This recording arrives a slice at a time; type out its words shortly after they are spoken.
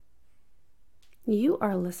You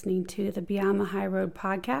are listening to the Beyond the High Road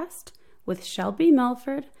podcast with Shelby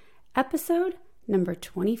Milford, episode number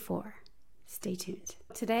 24. Stay tuned.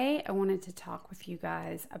 Today, I wanted to talk with you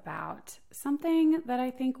guys about something that I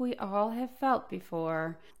think we all have felt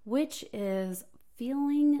before, which is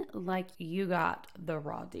feeling like you got the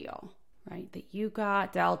raw deal, right? That you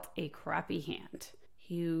got dealt a crappy hand.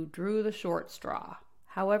 You drew the short straw,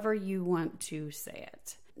 however you want to say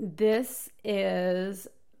it. This is,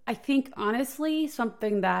 I think, honestly,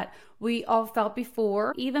 something that we all felt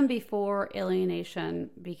before, even before alienation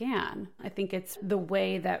began. I think it's the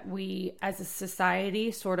way that we as a society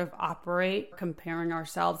sort of operate, comparing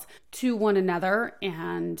ourselves to one another,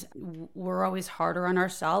 and we're always harder on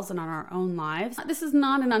ourselves and on our own lives. This is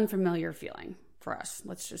not an unfamiliar feeling for us.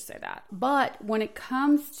 Let's just say that. But when it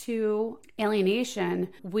comes to alienation,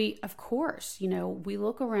 we, of course, we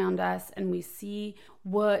look around us and we see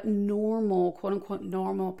what normal, quote unquote,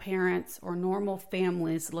 normal parents or normal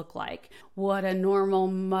families look like, what a normal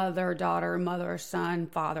mother-daughter, mother-son,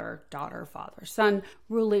 father-daughter, father-son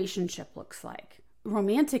relationship looks like.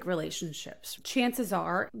 Romantic relationships. Chances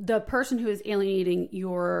are the person who is alienating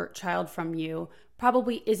your child from you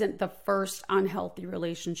probably isn't the first unhealthy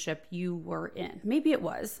relationship you were in. Maybe it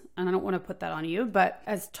was, and I don't want to put that on you, but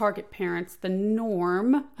as target parents, the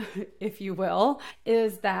norm, if you will,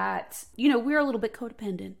 is that, we're a little bit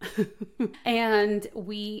codependent and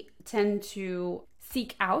we tend to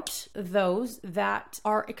seek out those that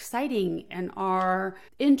are exciting and are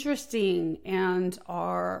interesting and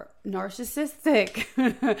are narcissistic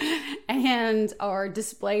and are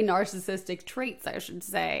display narcissistic traits, I should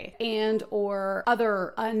say, and or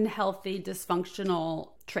other unhealthy,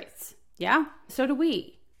 dysfunctional traits. Yeah, so do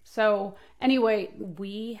we. So anyway,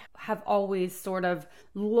 we have always sort of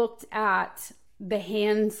looked at the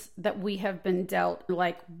hands that we have been dealt,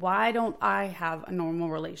 like, why don't I have a normal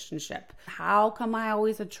relationship? How come I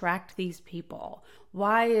always attract these people?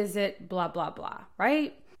 Why is it blah, blah, blah,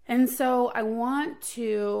 right? And so I want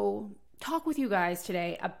to talk with you guys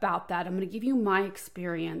today about that. I'm going to give you my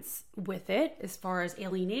experience with it as far as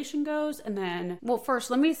alienation goes. And then, first,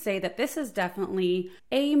 let me say that this is definitely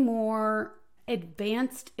a more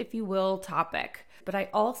advanced, if you will, topic. But I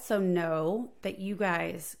also know that you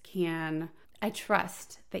guys I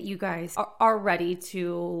trust that you guys are ready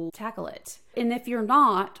to tackle it. And if you're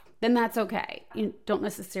not, then that's okay. You don't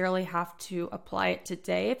necessarily have to apply it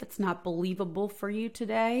today if it's not believable for you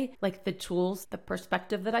today. Like the tools, the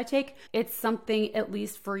perspective that I take, it's something at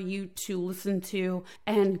least for you to listen to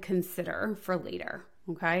and consider for later.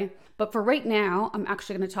 Okay. But for right now, I'm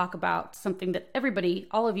actually going to talk about something that everybody,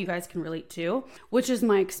 all of you guys can relate to, which is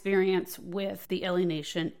my experience with the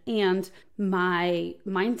alienation and my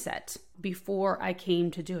mindset before I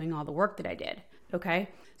came to doing all the work that I did. Okay.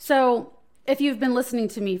 So if you've been listening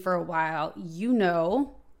to me for a while, you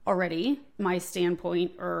know already my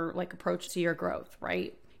standpoint or like approach to your growth,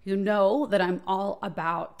 right? You know that I'm all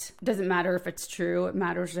about, doesn't matter if it's true, it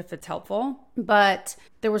matters if it's helpful. But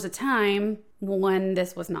there was a time when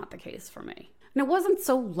this was not the case for me. And it wasn't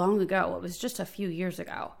so long ago, it was just a few years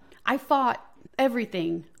ago. I fought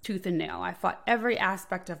everything tooth and nail. I fought every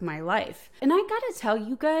aspect of my life. And I gotta tell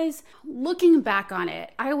you guys, looking back on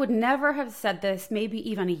it, I would never have said this maybe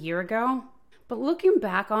even a year ago. But looking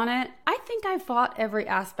back on it, I think I fought every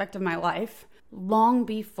aspect of my life long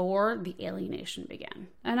before the alienation began.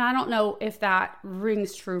 And I don't know if that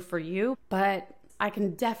rings true for you, but I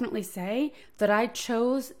can definitely say that I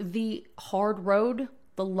chose the hard road,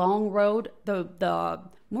 the long road, the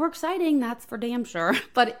more exciting, that's for damn sure.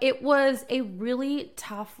 But it was a really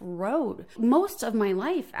tough road, most of my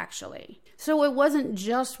life actually. So it wasn't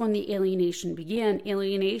just when the alienation began.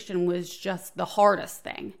 Alienation was just the hardest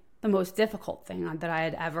thing, the most difficult thing that I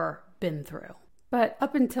had ever been through. But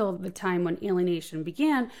up until the time when alienation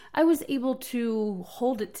began, I was able to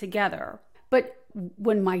hold it together. But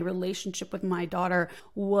when my relationship with my daughter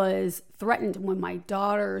was threatened, when my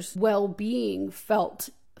daughter's well-being felt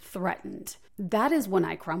threatened, that is when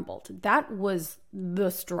I crumbled. That was the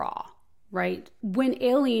straw, right? When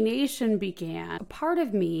alienation began, a part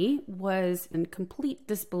of me was in complete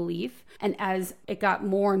disbelief. And as it got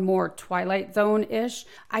more and more Twilight Zone-ish,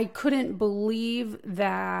 I couldn't believe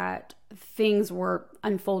that things were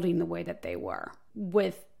unfolding the way that they were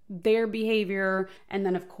with their behavior. And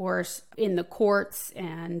then, of course, in the courts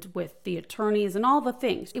and with the attorneys and all the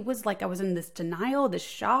things. It was like I was in this denial, this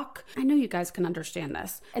shock. I know you guys can understand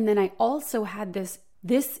this. And then I also had this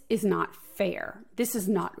is not fair. This is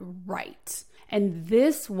not right. And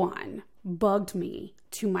this one bugged me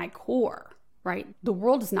to my core, right? The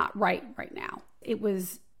world is not right now. It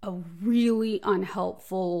was a really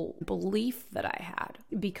unhelpful belief that I had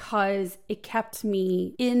because it kept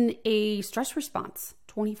me in a stress response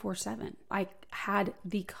 24/7. I had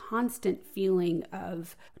the constant feeling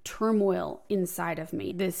of turmoil inside of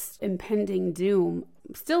me, this impending doom.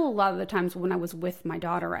 Still, a lot of the times when I was with my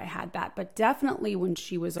daughter, I had that, but definitely when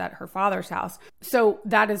she was at her father's house. So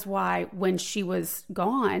that is why when she was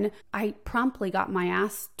gone, I promptly got my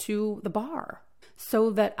ass to the bar so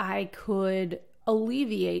that I could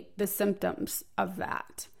alleviate the symptoms of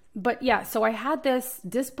that. But yeah, so I had this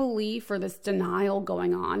disbelief or this denial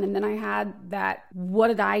going on. And then I had that, what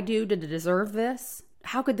did I do to deserve this?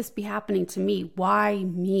 How could this be happening to me? Why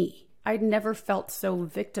me? I'd never felt so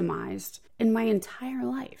victimized in my entire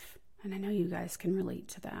life. And I know you guys can relate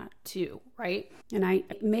to that too, right? And I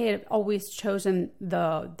may have always chosen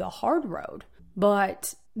the hard road,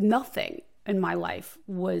 but nothing in my life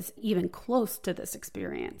was even close to this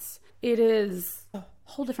experience. It is a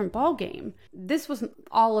whole different ballgame.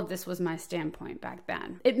 All of this was my standpoint back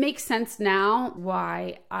then. It makes sense now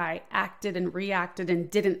why I acted and reacted and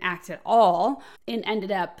didn't act at all and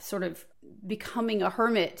ended up sort of becoming a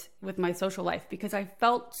hermit with my social life because I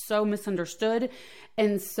felt so misunderstood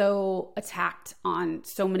and so attacked on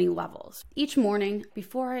so many levels. Each morning,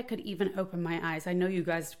 before I could even open my eyes, I know you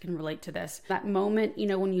guys can relate to this, that moment,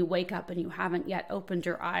 when you wake up and you haven't yet opened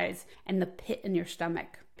your eyes and the pit in your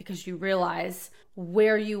stomach because you realize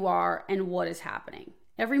where you are and what is happening.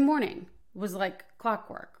 Every morning was like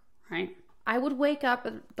clockwork, right? I would wake up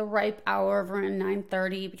at the ripe hour of around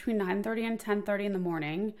 9:30, between 9:30 and 10:30 in the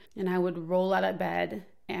morning, and I would roll out of bed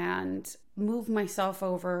and move myself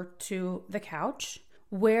over to the couch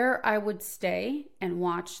where I would stay and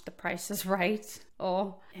watch The Price is Right.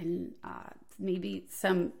 And maybe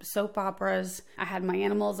some soap operas. I had my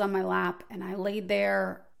animals on my lap and I laid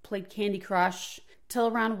there, played Candy Crush till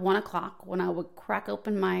around 1 o'clock when I would crack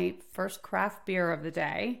open my first craft beer of the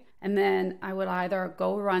day. And then I would either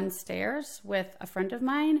go run stairs with a friend of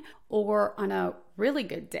mine, or on a really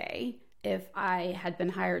good day, if I had been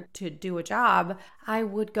hired to do a job, I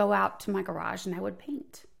would go out to my garage and I would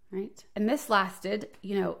paint, right? And this lasted,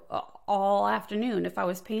 all afternoon. If I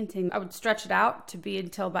was painting, I would stretch it out to be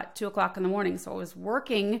until about 2 o'clock in the morning. So I was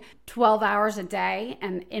working 12 hours a day.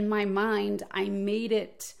 And in my mind, I made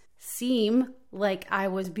it seem like I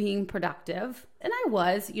was being productive. And I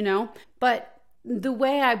was, but the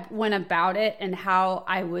way I went about it and how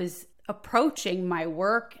I was approaching my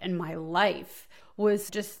work and my life was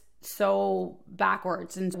just so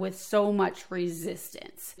backwards and with so much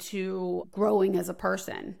resistance to growing as a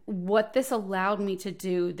person. What this allowed me to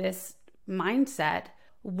do, this mindset,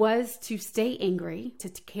 was to stay angry, to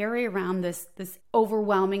carry around this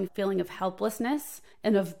overwhelming feeling of helplessness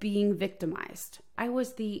and of being victimized. I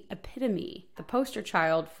was the epitome, the poster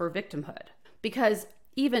child for victimhood, because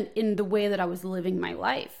even in the way that I was living my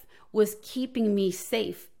life was keeping me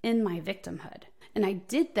safe in my victimhood. And I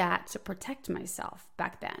did that to protect myself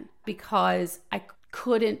back then because I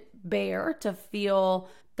couldn't bear to feel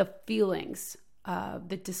the feelings,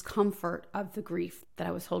 the discomfort of the grief that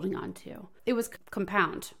I was holding on to. It was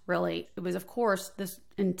compound, really. It was, of course, this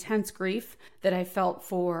intense grief that I felt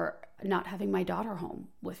for not having my daughter home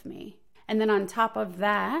with me. And then on top of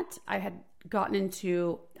that, I had gotten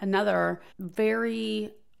into another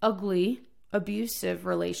very ugly, abusive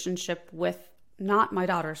relationship with not my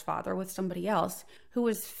daughter's father, with somebody else who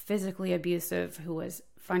was physically abusive, who was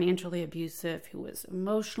financially abusive, who was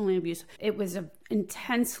emotionally abusive. It was an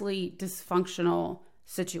intensely dysfunctional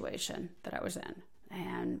situation that I was in.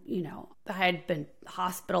 And, I had been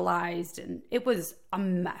hospitalized and it was a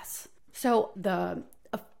mess. So the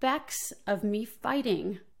effects of me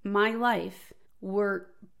fighting my life were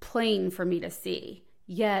plain for me to see.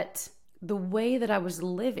 Yet the way that I was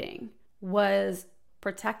living was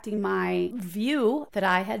protecting my view that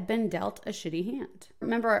I had been dealt a shitty hand.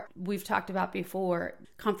 Remember, we've talked about before,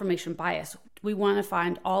 confirmation bias. We want to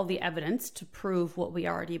find all the evidence to prove what we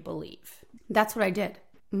already believe. That's what I did.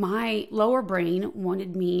 My lower brain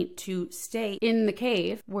wanted me to stay in the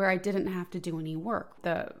cave where I didn't have to do any work.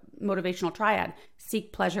 The motivational triad: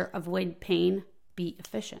 seek pleasure, avoid pain, be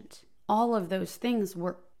efficient. All of those things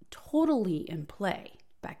were totally in play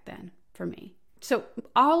back then for me. So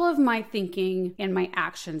all of my thinking and my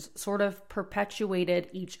actions sort of perpetuated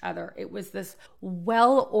each other. It was this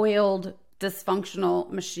well-oiled, dysfunctional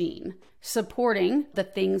machine supporting the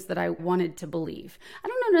things that I wanted to believe. I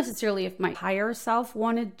don't know necessarily if my higher self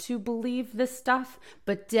wanted to believe this stuff,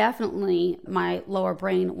 but definitely my lower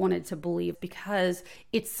brain wanted to believe because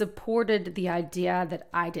it supported the idea that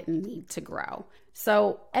I didn't need to grow.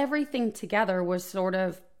 So everything together was sort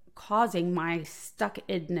of causing my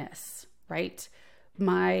stuck-inness, right?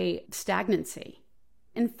 my stagnancy.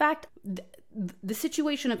 In fact, the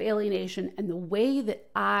situation of alienation and the way that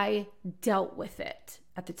I dealt with it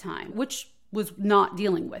at the time, which was not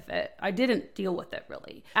dealing with it, I didn't deal with it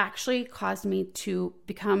really, actually caused me to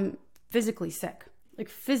become physically sick. Like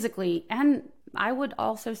physically, and I would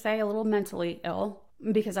also say a little mentally ill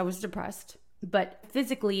because I was depressed. But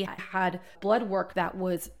physically, I had blood work that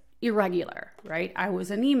was irregular, right? I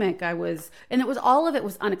was anemic. And all of it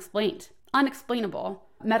was unexplainable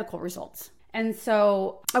medical results. And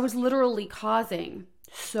so I was literally causing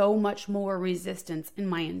so much more resistance in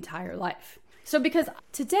my entire life. So because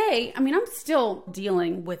today, I'm still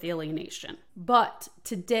dealing with alienation, but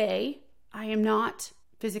today I am not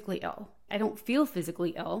physically ill. I don't feel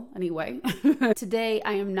physically ill anyway. Today,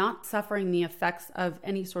 I am not suffering the effects of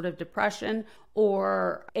any sort of depression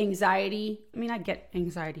or anxiety. I get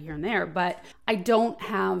anxiety here and there, but I don't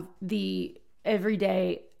have the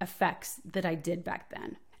everyday effects that I did back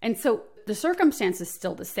then. And so the circumstance is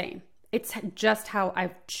still the same. It's just how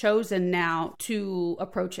I've chosen now to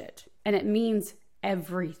approach it. And it means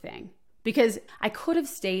everything. Because I could have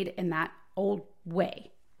stayed in that old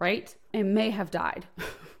way, right? I may have died.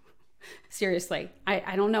 Seriously,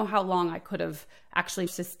 I don't know how long I could have actually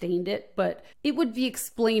sustained it, but it would be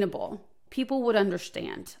explainable. People would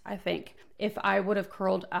understand, I think, if I would have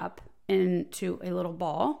curled up into a little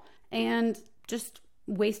ball and just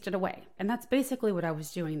wasted away. And that's basically what I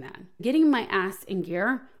was doing then. Getting my ass in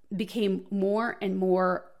gear became more and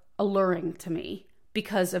more alluring to me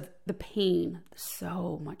because of the pain,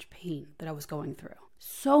 so much pain that I was going through.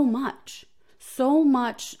 So much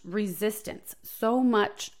resistance, so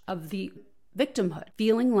much of the victimhood,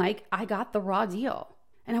 feeling like I got the raw deal.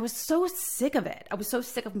 And I was so sick of it. I was so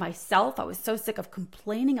sick of myself. I was so sick of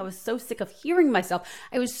complaining. I was so sick of hearing myself.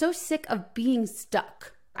 I was so sick of being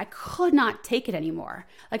stuck. I could not take it anymore.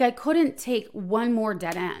 Like I couldn't take one more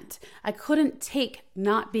dead end. I couldn't take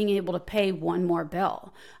not being able to pay one more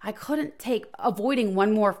bill. I couldn't take avoiding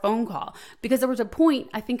one more phone call because there was a point,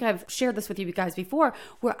 I think I've shared this with you guys before,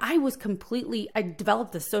 where I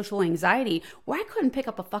developed this social anxiety where I couldn't pick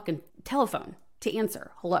up a fucking telephone to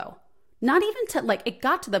answer hello. Not even to it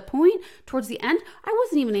got to the point towards the end, I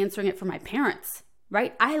wasn't even answering it for my parents.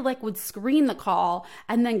 Right? I would screen the call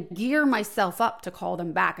and then gear myself up to call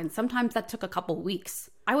them back. And sometimes that took a couple weeks.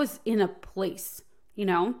 I was in a place,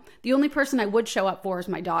 the only person I would show up for is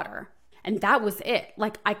my daughter. And that was it.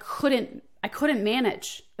 I couldn't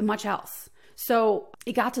manage much else. So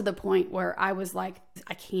it got to the point where I was like,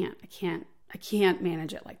 I can't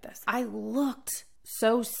manage it like this. I looked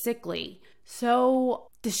so sickly, so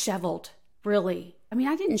disheveled, really.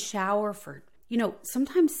 I didn't shower for,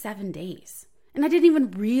 sometimes 7 days. And I didn't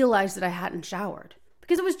even realize that I hadn't showered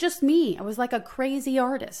because it was just me. I was like a crazy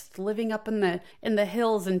artist living up in the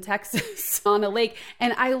hills in Texas on a lake.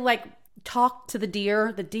 And I talked to the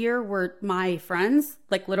deer. The deer were my friends,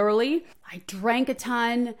 literally. I drank a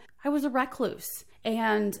ton. I was a recluse.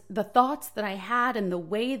 And the thoughts that I had and the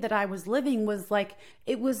way that I was living was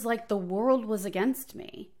it was like the world was against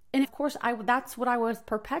me. And of course, that's what I was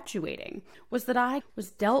perpetuating, was that I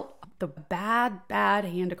was dealt the bad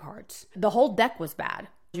hand of cards. The whole deck was bad.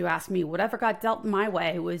 You ask me, whatever got dealt my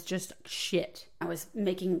way was just shit. I was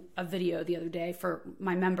making a video the other day for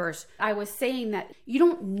my members. I was saying that you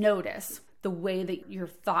don't notice the way that your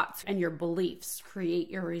thoughts and your beliefs create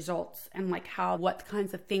your results and what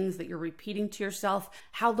kinds of things that you're repeating to yourself,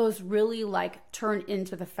 how those really turn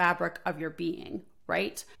into the fabric of your being,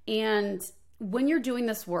 right? And when you're doing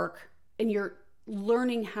this work and you're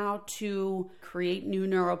learning how to create new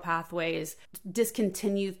neural pathways,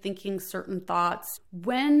 discontinue thinking certain thoughts,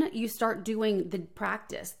 when you start doing the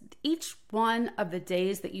practice, each one of the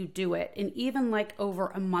days that you do it, and even over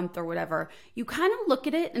a month or whatever, you kind of look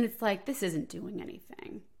at it and it's this isn't doing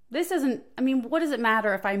anything. What does it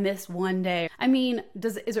matter if I miss one day?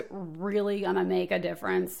 Is it really gonna make a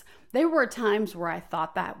difference? There were times where I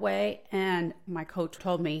thought that way and my coach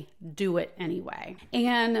told me, do it anyway.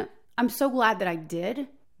 And I'm so glad that I did,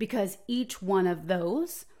 because each one of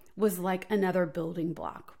those was another building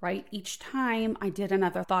block, right? Each time I did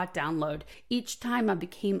another thought download. Each time I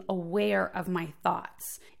became aware of my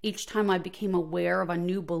thoughts. Each time I became aware of a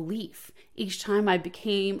new belief. Each time I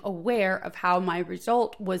became aware of how my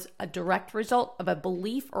result was a direct result of a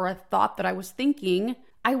belief or a thought that I was thinking.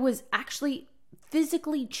 I was actually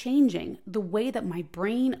physically changing the way that my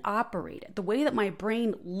brain operated, the way that my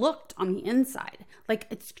brain looked on the inside.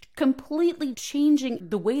 It's completely changing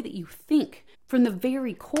the way that you think from the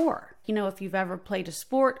very core. if you've ever played a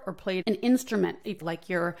sport or played an instrument, if like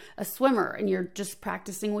you're a swimmer and you're just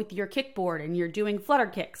practicing with your kickboard and you're doing flutter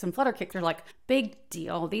kicks, and flutter kicks are like, big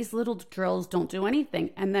deal. These little drills don't do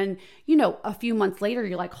anything. And then, a few months later,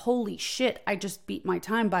 you're like, holy shit, I just beat my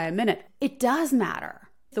time by a minute. It does matter.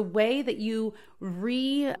 The way that you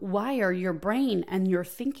rewire your brain and your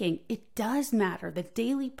thinking, it does matter. The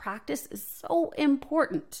daily practice is so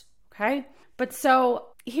important, okay? But so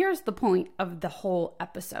here's the point of the whole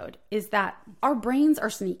episode is that our brains are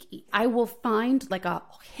sneaky. I will find like a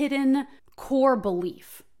hidden core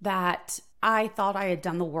belief that I thought I had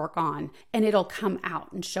done the work on, and it'll come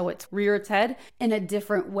out and rear its head in a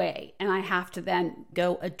different way. And I have to then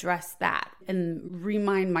go address that and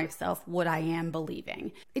remind myself what I am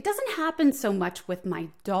believing. It doesn't happen so much with my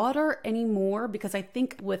daughter anymore, because I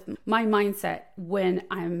think with my mindset when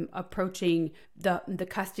I'm approaching the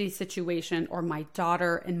custody situation or my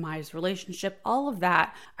daughter and Maya's relationship, all of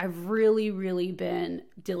that I've really, really been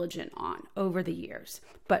diligent on over the years.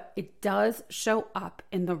 But it does show up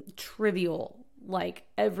in the trivial, like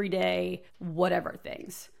everyday, whatever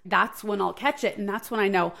things. That's when I'll catch it. And that's when I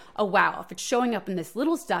know, oh, wow, if it's showing up in this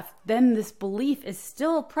little stuff, then this belief is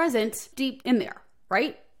still present deep in there,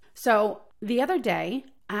 right? So the other day,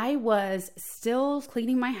 I was still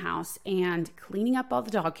cleaning my house and cleaning up all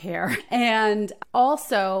the dog hair and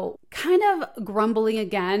also kind of grumbling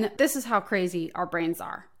again. This is how crazy our brains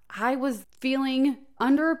are. I was feeling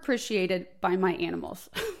underappreciated by my animals.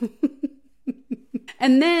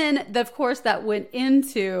 And then, of course, that went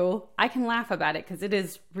into, I can laugh about it because it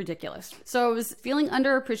is ridiculous. So I was feeling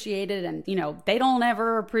underappreciated and, they don't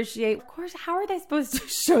ever appreciate. Of course, how are they supposed to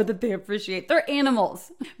show that they appreciate? They're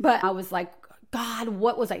animals. But I was like, God,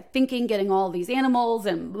 what was I thinking getting all these animals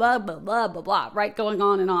and blah, blah, blah, blah, blah, right? Going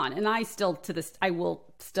on. And I will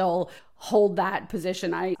still hold that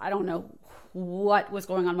position. I don't know what was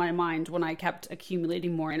going on in my mind when I kept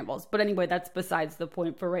accumulating more animals. But anyway, that's besides the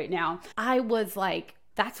point for right now. I was like,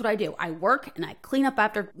 that's what I do. I work and I clean up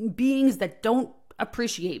after beings that don't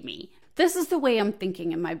appreciate me. This is the way I'm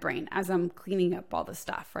thinking in my brain as I'm cleaning up all the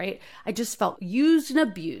stuff, right? I just felt used and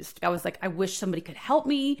abused. I was like, I wish somebody could help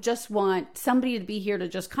me. Just want somebody to be here to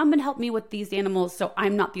just come and help me with these animals so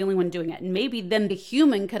I'm not the only one doing it. And maybe then the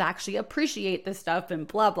human could actually appreciate this stuff and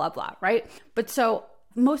blah, blah, blah, right? But so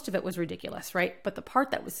most of it was ridiculous, right? But the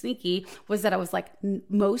part that was sneaky was that I was like,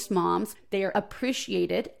 most moms, they are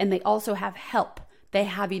appreciated and they also have help. They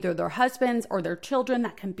have either their husbands or their children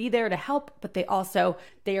that can be there to help, but they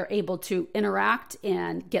are able to interact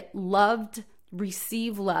and get loved,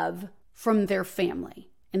 receive love from their family.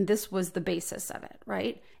 And this was the basis of it,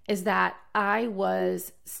 right? Is that I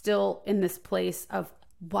was still in this place of,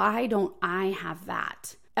 why don't I have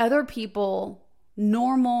that? Other people,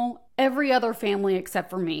 normal, every other family except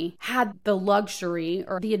for me had the luxury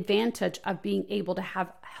or the advantage of being able to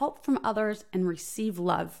have help from others and receive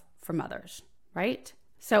love from others, right?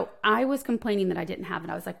 So I was complaining that I didn't have it.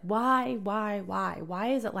 I was like, why? Why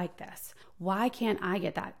is it like this? Why can't I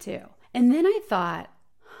get that too? And then I thought,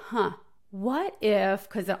 what if,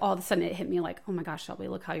 because all of a sudden it hit me like, oh my gosh, Shelby,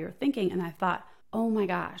 look how you're thinking. And I thought, oh my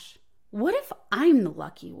gosh, what if I'm the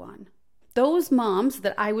lucky one? Those moms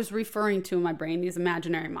that I was referring to in my brain, these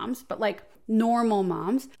imaginary moms, but like normal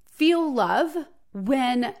moms, feel love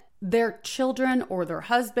when their children or their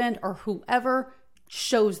husband or whoever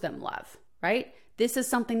shows them love, right? This is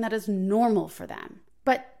something that is normal for them.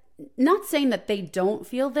 But not saying that they don't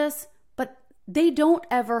feel this, but they don't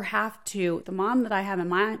ever have to. The mom that I have in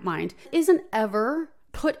my mind isn't ever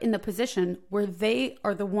put in the position where they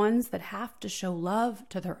are the ones that have to show love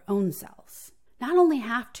to their own selves. Not only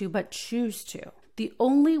have to, but choose to. The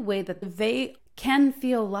only way that they can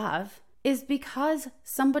feel love is because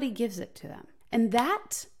somebody gives it to them. And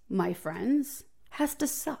that, my friends, has to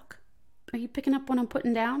suck. Are you picking up what I'm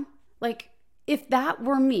putting down? Like, if that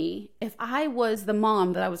were me, if I was the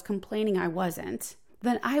mom that I was complaining I wasn't,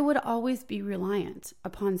 then I would always be reliant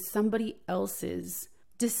upon somebody else's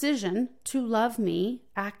decision to love me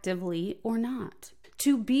actively or not,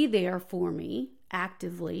 to be there for me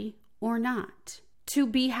actively or not, to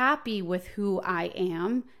be happy with who I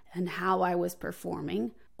am and how I was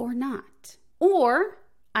performing or not. Or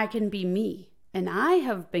I can be me, and I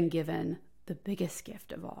have been given the biggest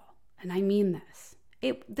gift of all. And I mean this.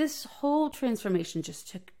 This whole transformation just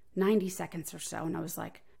took 90 seconds or so, and I was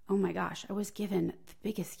like, oh my gosh, I was given the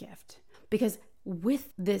biggest gift. Because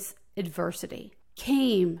with this adversity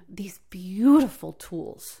came these beautiful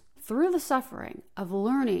tools through the suffering of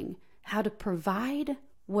learning how to provide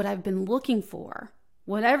what I've been looking for,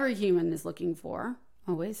 whatever human is looking for,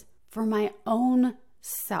 always, for my own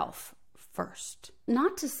self, first.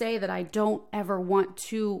 Not to say that I don't ever want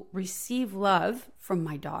to receive love from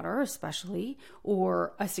my daughter, especially,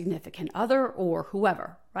 or a significant other, or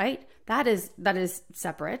whoever, right? That is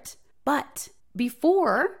separate. But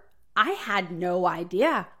before, I had no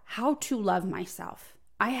idea how to love myself.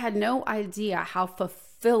 I had no idea how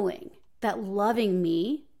fulfilling that loving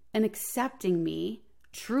me and accepting me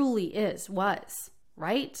truly was,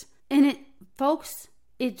 right? And folks,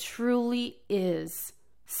 it truly is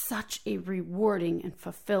such a rewarding and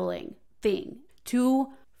fulfilling thing to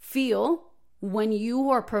feel when you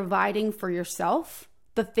are providing for yourself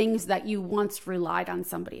the things that you once relied on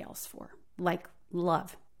somebody else for, like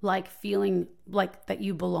love, like feeling like that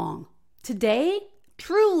you belong. Today,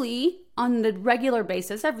 truly, on the regular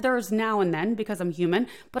basis, there's now and then because I'm human,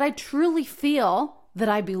 but I truly feel that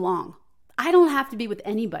I belong. I don't have to be with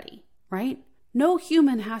anybody, right? No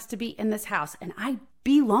human has to be in this house, and I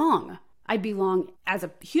belong. I belong as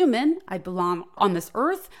a human. I belong on this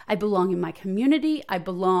earth. I belong in my community. I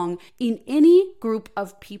belong in any group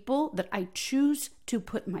of people that I choose to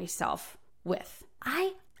put myself with.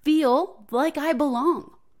 I feel like I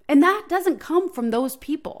belong. And that doesn't come from those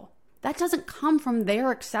people. That doesn't come from their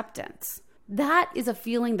acceptance. That is a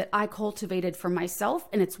feeling that I cultivated for myself,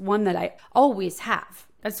 and it's one that I always have.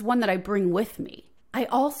 That's one that I bring with me. I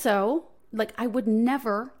also, I would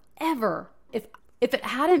never, ever, if it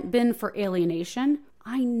hadn't been for alienation,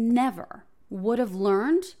 I never would have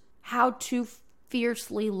learned how to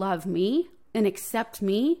fiercely love me and accept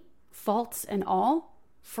me, faults and all,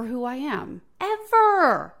 for who I am.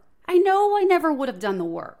 Ever. I know I never would have done the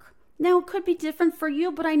work. Now, it could be different for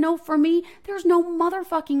you, but I know for me, there's no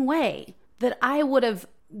motherfucking way that I would have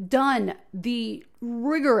done the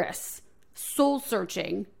rigorous soul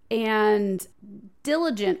searching and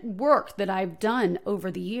diligent work that I've done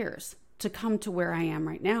over the years to come to where I am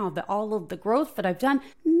right now. That all of the growth that I've done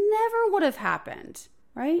never would have happened,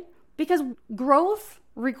 right? Because growth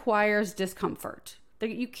requires discomfort.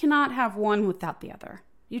 You cannot have one without the other.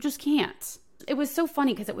 You just can't. It was so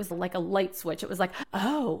funny because it was like a light switch. It was like,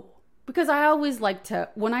 oh, because I always like to,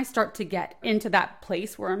 when I start to get into that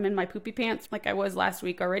place where I'm in my poopy pants, like I was last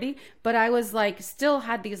week already, but I was like, still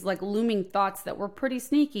had these like looming thoughts that were pretty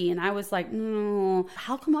sneaky. And I was like, no,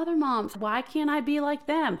 how come other moms, why can't I be like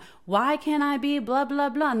them? Why can't I be blah, blah,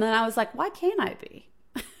 blah? And then I was like, why can't I be?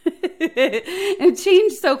 It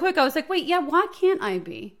changed so quick. I was like, wait, yeah, why can't I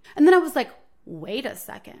be? And then I was like, wait a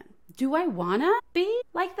second. Do I want to be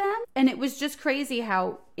like them? And it was just crazy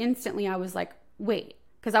how instantly I was like, wait.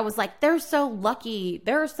 Because I was like, they're so lucky.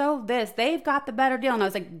 They're so this. They've got the better deal. And I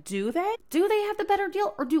was like, do they? Do they have the better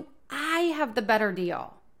deal? Or do I have the better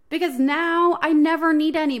deal? Because now I never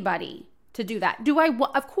need anybody to do that.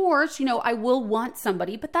 Of course, I will want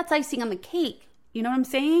somebody, but that's icing on the cake. You know what I'm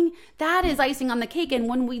saying? That is icing on the cake. And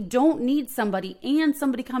when we don't need somebody and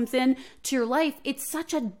somebody comes in to your life, it's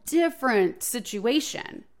such a different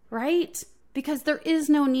situation, right? Because there is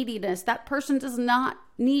no neediness. That person does not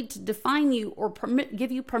need to define you or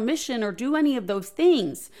give you permission or do any of those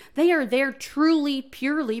things. They are there truly,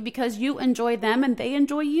 purely because you enjoy them and they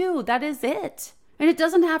enjoy you. That is it. And it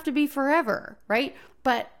doesn't have to be forever, right?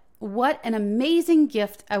 But what an amazing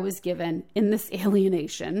gift I was given in this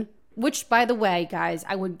alienation, which, by the way, guys,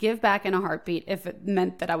 I would give back in a heartbeat if it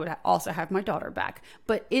meant that I would also have my daughter back.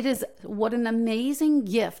 But it is what an amazing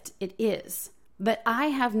gift it is that I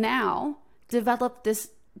have now developed this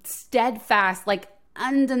steadfast,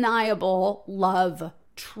 undeniable love,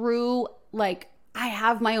 true, I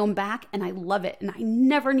have my own back and I love it. And I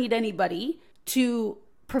never need anybody to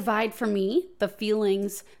provide for me the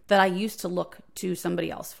feelings that I used to look to somebody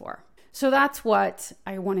else for. So that's what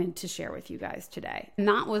I wanted to share with you guys today. And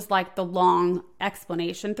that was the long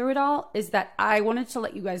explanation through it all, is that I wanted to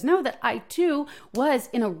let you guys know that I too was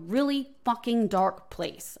in a really fucking dark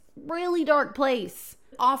place. Really dark place.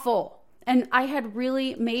 Awful. And I had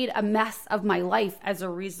really made a mess of my life as a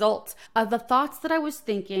result of the thoughts that I was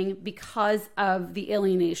thinking because of the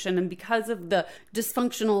alienation and because of the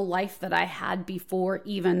dysfunctional life that I had before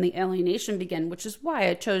even the alienation began, which is why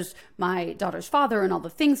I chose my daughter's father and all the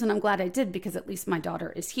things. And I'm glad I did, because at least my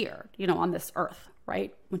daughter is here, on this earth,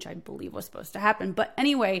 right? Which I believe was supposed to happen. But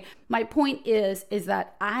anyway, my point is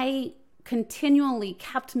that I continually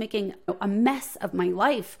kept making a mess of my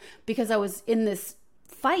life because I was in this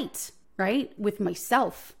fight, right, with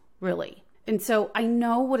myself, really. And so I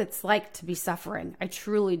know what it's like to be suffering. I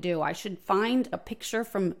truly do. I should find a picture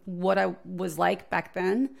from what I was like back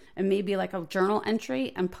then and maybe a journal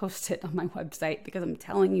entry and post it on my website, because I'm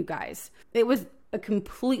telling you guys, it was a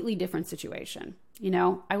completely different situation.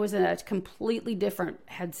 I was in a completely different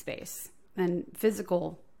headspace and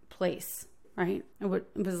physical place. right? It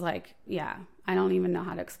was like, yeah, I don't even know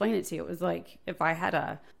how to explain it to you. It was like if I had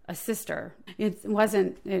a sister. It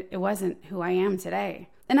wasn't who I am today.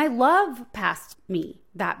 And I love past me,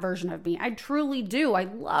 that version of me. I truly do. I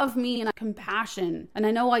love me and compassion. And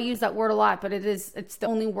I know I use that word a lot, but it's the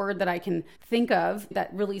only word that I can think of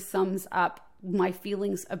that really sums up my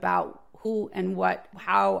feelings about who and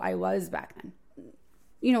how I was back then.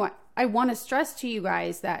 You know, I want to stress to you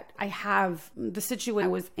guys that I have the situation I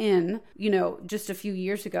was in, just a few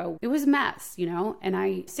years ago. It was a mess, and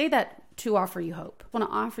I say that to offer you hope. I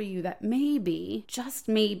want to offer you that maybe, just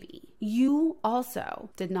maybe, you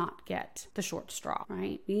also did not get the short straw,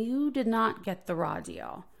 right? You did not get the raw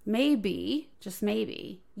deal. Maybe, just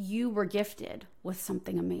maybe, you were gifted with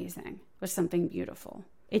something amazing, with something beautiful.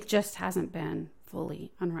 It just hasn't been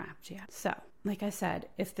fully unwrapped yet. So, like I said,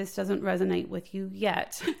 if this doesn't resonate with you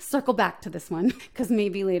yet, circle back to this one because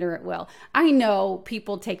maybe later it will. I know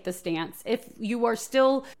people take the stance. If you are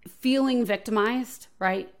still feeling victimized,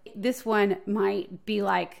 right, this one might be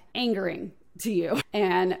like angering to you.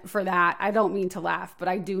 And for that, I don't mean to laugh, but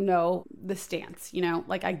I do know the stance,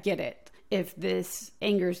 like I get it if this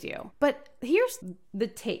angers you. But here's the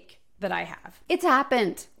take that I have. It's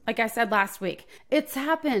happened. Like I said last week, it's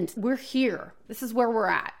happened. We're here. This is where we're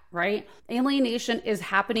at, right? Alienation is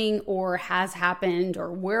happening or has happened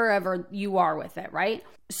or wherever you are with it, right?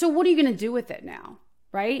 So what are you going to do with it now,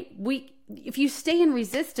 right? If you stay in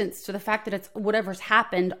resistance to the fact that it's whatever's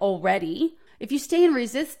happened already, if you stay in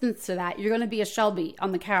resistance to that, you're going to be a Shelby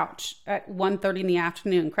on the couch at 1:30 in the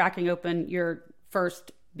afternoon, cracking open your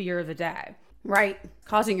first beer of the day, right?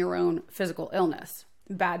 Causing your own physical illness,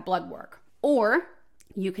 bad blood work. Or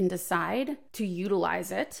you can decide to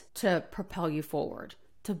utilize it to propel you forward,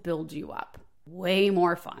 to build you up. Way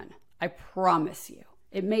more fun. I promise you.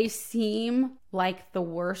 It may seem like the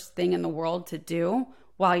worst thing in the world to do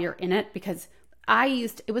while you're in it because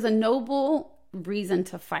it was a noble reason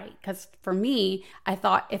to fight. Because for me, I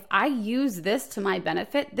thought if I use this to my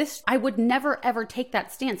benefit, I would never ever take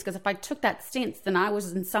that stance. Because if I took that stance, then I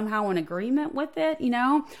was somehow in agreement with it,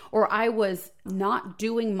 or I was not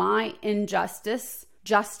doing my justice,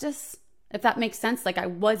 if that makes sense. Like I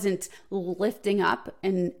wasn't lifting up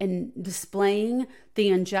and displaying the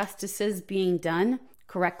injustices being done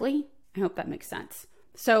correctly. I hope that makes sense.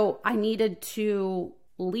 So I needed to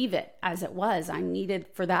leave it as it was. I needed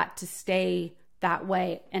for that to stay that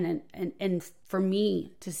way and for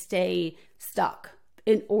me to stay stuck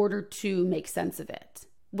in order to make sense of it,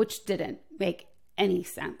 which didn't make any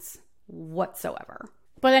sense whatsoever.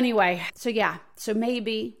 But anyway, so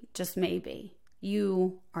maybe, just maybe,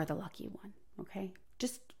 you are the lucky one, okay?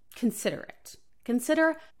 Just consider it.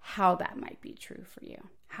 Consider how that might be true for you,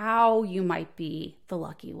 how you might be the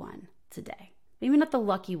lucky one today. Maybe not the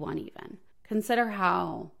lucky one even. Consider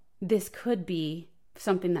how this could be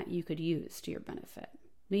something that you could use to your benefit.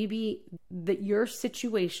 Maybe that your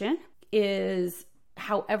situation is,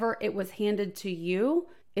 however it was handed to you,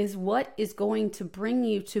 is what is going to bring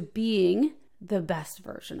you to being the best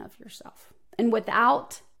version of yourself. And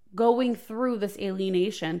without going through this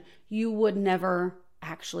alienation, you would never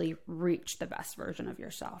actually reach the best version of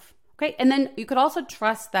yourself. Okay. And then you could also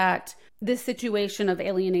trust that this situation of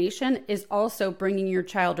alienation is also bringing your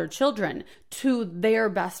child or children to their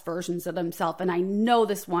best versions of themselves. And I know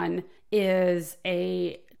this one is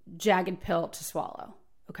a jagged pill to swallow.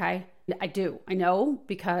 Okay. I do. I know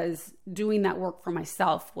because doing that work for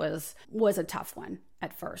myself was a tough one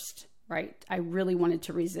at first. Right? I really wanted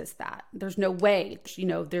to resist that. There's no way,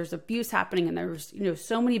 there's abuse happening and there's,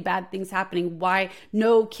 so many bad things happening. Why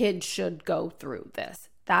no kid should go through this.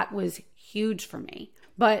 That was huge for me.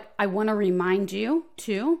 But I want to remind you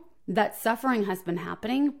too, that suffering has been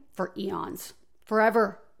happening for eons,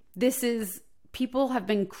 forever. People have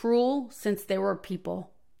been cruel since they were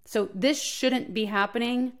people. So this shouldn't be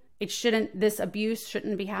happening. This abuse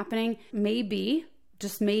shouldn't be happening. Maybe,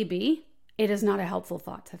 just maybe, it is not a helpful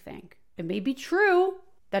thought to think. It may be true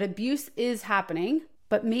that abuse is happening,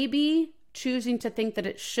 but maybe choosing to think that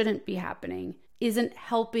it shouldn't be happening isn't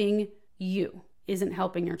helping you, isn't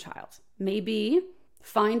helping your child. Maybe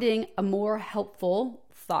finding a more helpful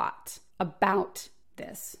thought about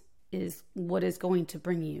this is what is going to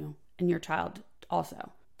bring you and your child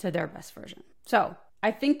also to their best version. So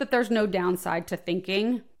I think that there's no downside to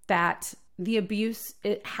thinking that the abuse,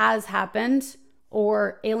 it has happened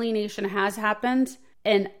or alienation has happened.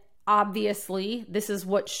 And obviously, this is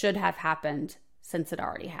what should have happened since it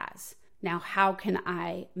already has. Now, how can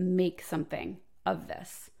I make something of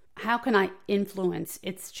this? How can I influence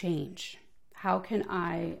its change? How can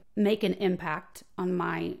I make an impact on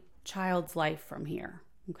my child's life from here?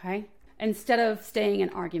 Okay? Instead of staying in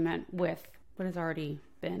argument with what has already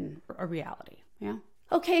been a reality. Yeah.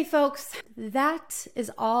 Okay, folks, that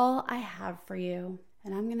is all I have for you.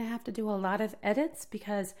 And I'm going to have to do a lot of edits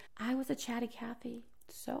because I was a chatty Cathy.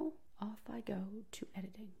 So off I go to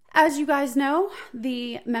editing. As you guys know,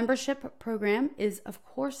 the membership program is, of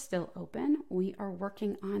course, still open. We are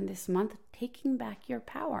working on this month taking back your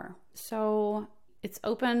power. So it's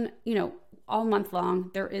open, all month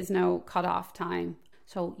long. There is no cutoff time.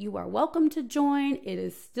 So you are welcome to join. It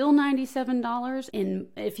is still $97. And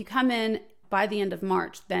if you come in by the end of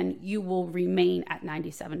March, then you will remain at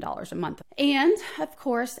 $97 a month. And of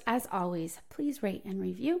course, as always, please rate and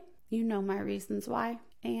review. You know my reasons why.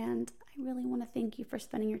 And I really want to thank you for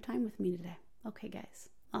spending your time with me today. Okay, guys,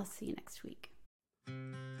 I'll see you next week.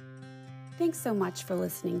 Thanks so much for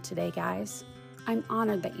listening today, guys. I'm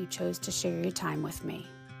honored that you chose to share your time with me.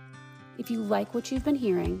 If you like what you've been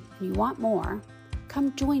hearing and you want more,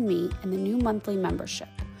 come join me in the new monthly membership,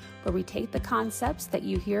 where we take the concepts that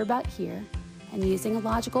you hear about here and using a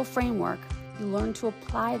logical framework, you learn to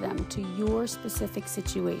apply them to your specific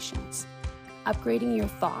situations, upgrading your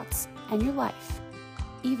thoughts and your life,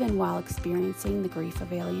 even while experiencing the grief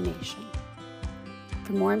of alienation.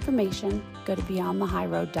 For more information, go to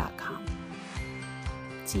beyondthehighroad.com.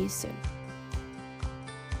 See you soon.